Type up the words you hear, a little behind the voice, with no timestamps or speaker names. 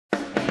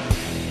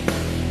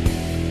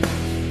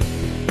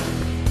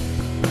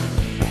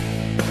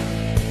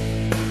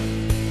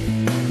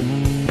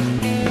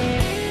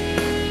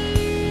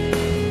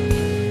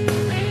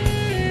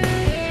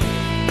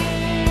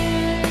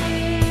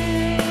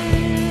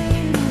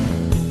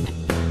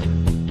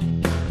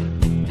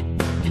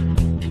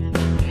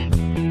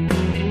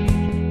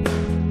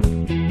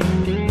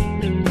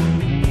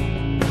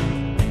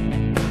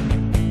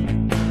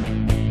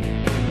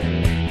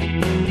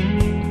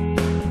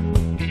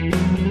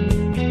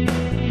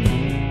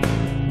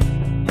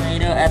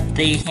at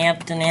the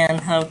Hampton Inn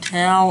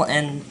Hotel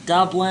in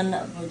Dublin,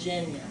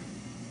 Virginia.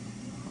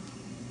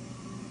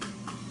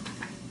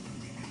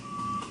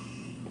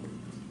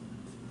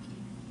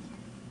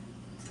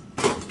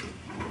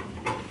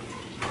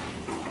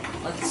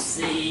 Let's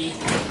see.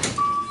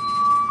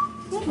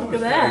 Look at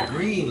that. A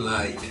green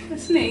light.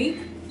 That's neat.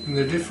 And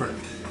they're different,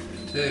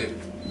 too.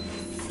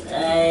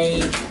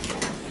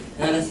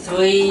 And a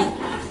 3.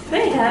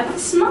 They have it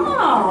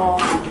small.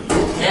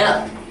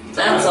 Yeah,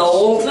 that's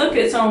old. Look,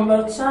 it's on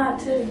both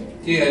sides, too.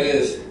 Yeah, it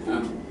is.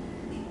 Huh.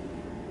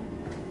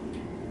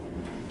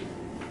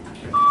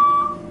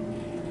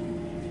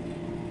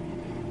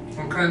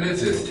 What kind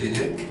is this,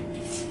 TJ?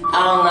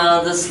 I don't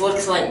know, this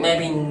looks like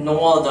maybe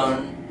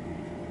northern.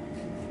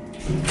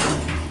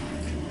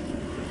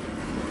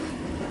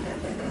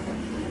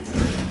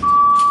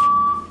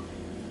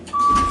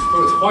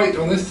 Well, it's white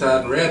on this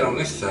side and red on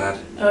this side.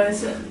 Oh,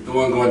 is it? The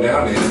one going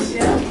down is.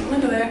 Yeah,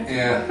 look at there.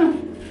 Yeah.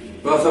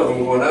 Both of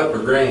them going up are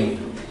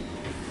green.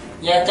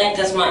 Yeah, I think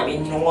this might be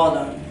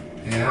northern.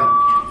 Yeah.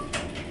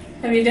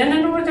 Have you done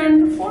a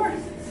northern before?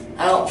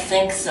 I don't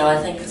think so. I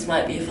think this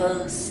might be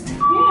first. Yeah,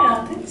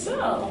 I think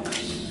so.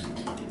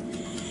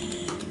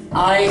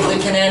 Alright,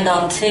 we can end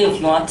on 2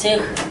 if you want to.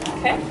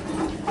 Okay.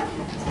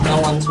 No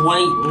one's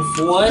waiting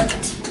for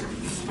it.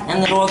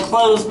 And the door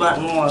close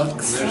button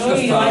works. There's Oh,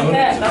 the you phone. like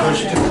that?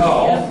 Push to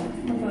call. Yep.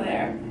 Look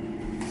there.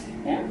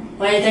 Yeah,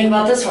 What do you think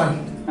about this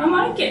one? I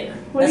like it.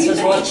 What This do you was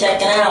think? worth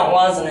checking out,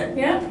 wasn't it?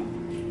 Yeah.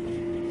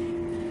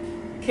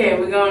 Okay,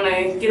 we're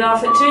gonna get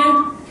off at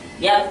 2?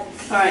 Yep.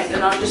 Alright,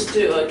 then I'll just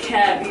do a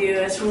cab view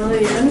as we're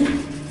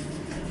leaving.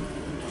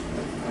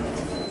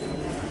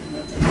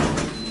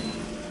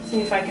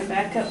 See if I can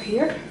back up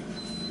here.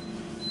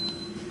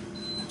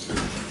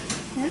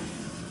 Yeah.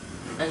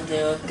 And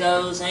there it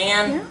goes,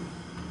 and Yeah.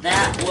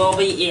 that will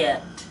be it.